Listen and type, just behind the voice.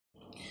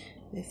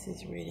This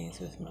is Readings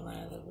with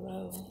Melina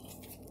Lowe,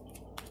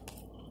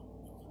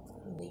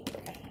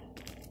 Libra.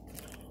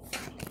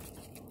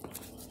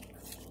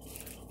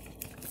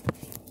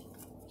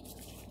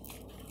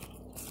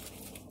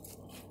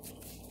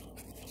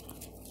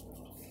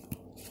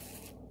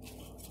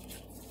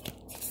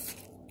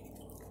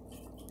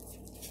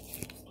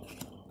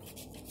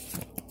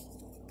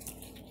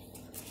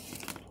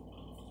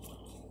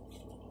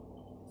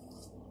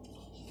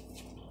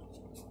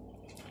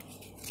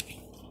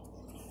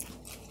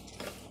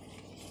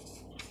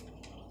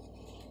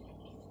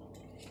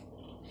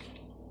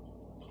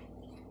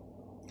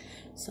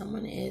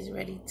 Someone is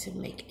ready to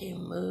make a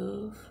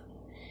move.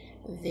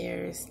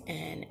 There's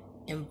an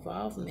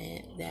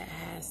involvement that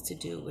has to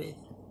do with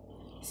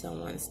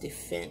someone's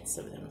defense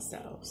of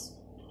themselves.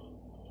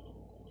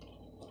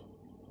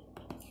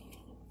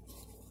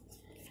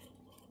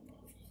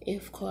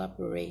 If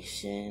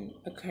cooperation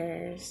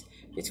occurs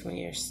between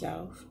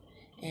yourself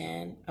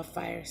and a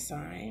fire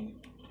sign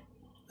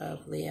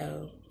of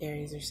Leo,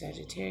 Aries, or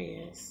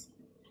Sagittarius,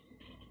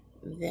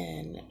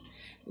 then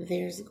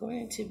there's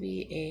going to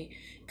be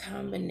a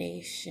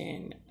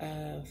combination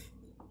of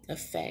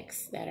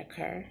effects that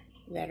occur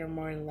that are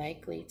more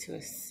likely to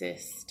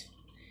assist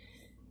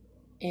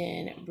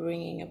in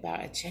bringing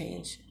about a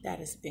change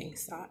that is being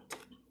sought.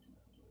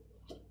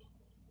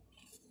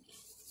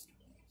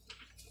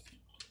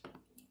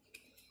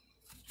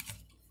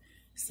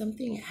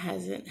 Something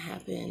hasn't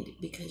happened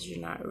because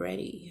you're not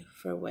ready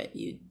for what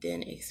you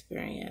then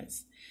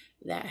experience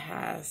that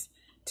has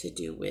to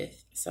do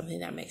with something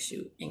that makes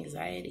you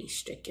anxiety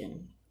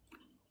stricken.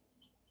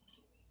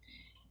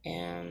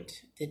 And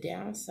the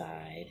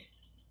downside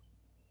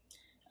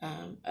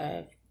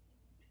of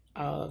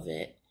all of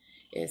it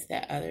is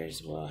that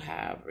others will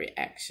have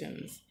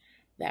reactions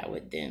that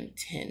would then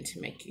tend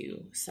to make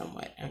you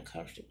somewhat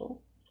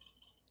uncomfortable.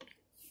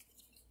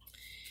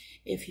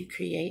 If you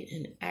create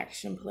an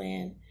action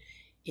plan,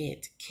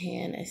 it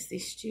can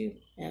assist you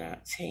in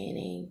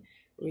obtaining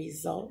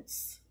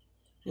results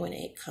when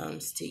it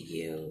comes to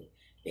you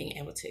being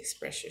able to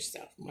express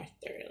yourself more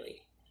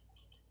thoroughly.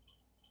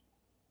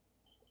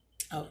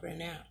 Over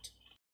and out.